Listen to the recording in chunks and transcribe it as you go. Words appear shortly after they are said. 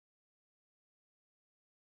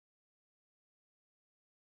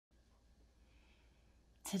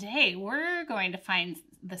Today we're going to find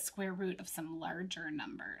the square root of some larger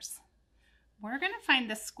numbers. We're going to find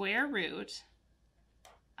the square root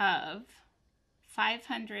of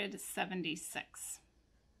 576.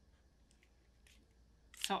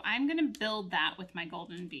 So I'm going to build that with my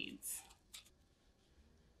golden beads.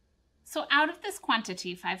 So out of this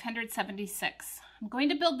quantity, 576, I'm going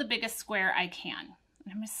to build the biggest square I can.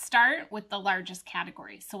 I'm going to start with the largest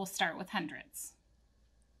category. So we'll start with hundreds.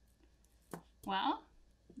 Well,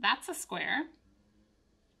 that's a square.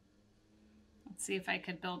 Let's see if I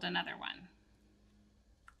could build another one.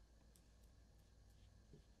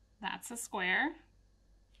 That's a square.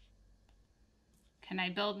 Can I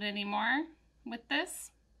build any more with this?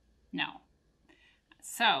 No.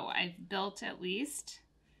 So I've built at least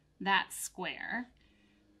that square.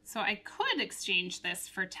 So I could exchange this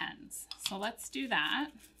for tens. So let's do that.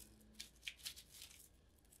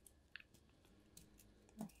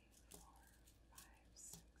 3, 4, 5,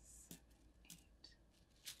 6, 7, 8, 9,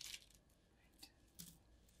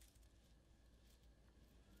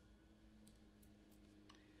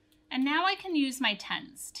 10. And now I can use my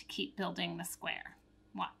tens to keep building the square.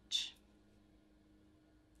 Watch.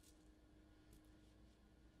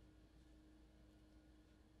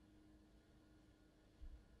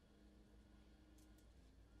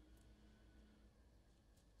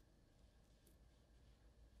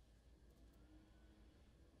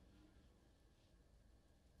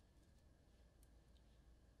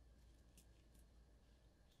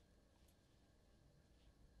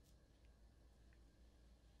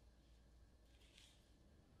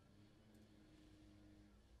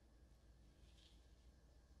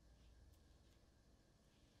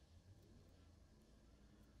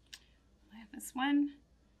 This one,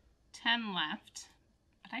 10 left,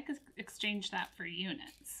 but I could exchange that for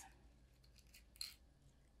units.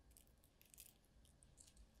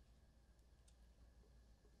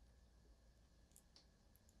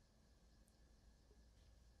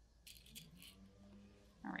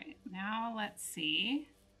 All right, now let's see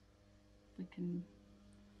if we can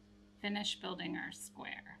finish building our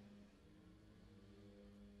square.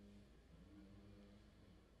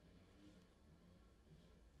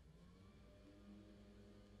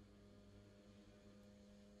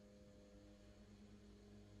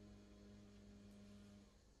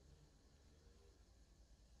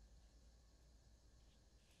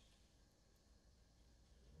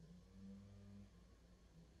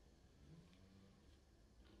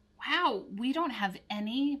 Wow, we don't have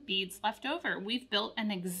any beads left over. We've built an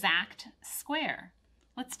exact square.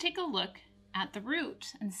 Let's take a look at the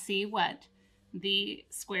root and see what the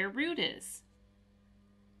square root is.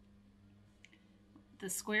 The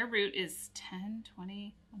square root is 10,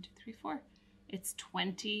 20, 1, 2, 3, 4. It's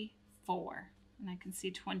 24, and I can see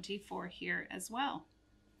 24 here as well.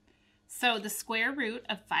 So the square root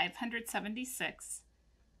of 576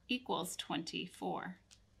 equals 24.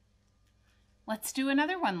 Let's do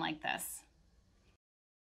another one like this.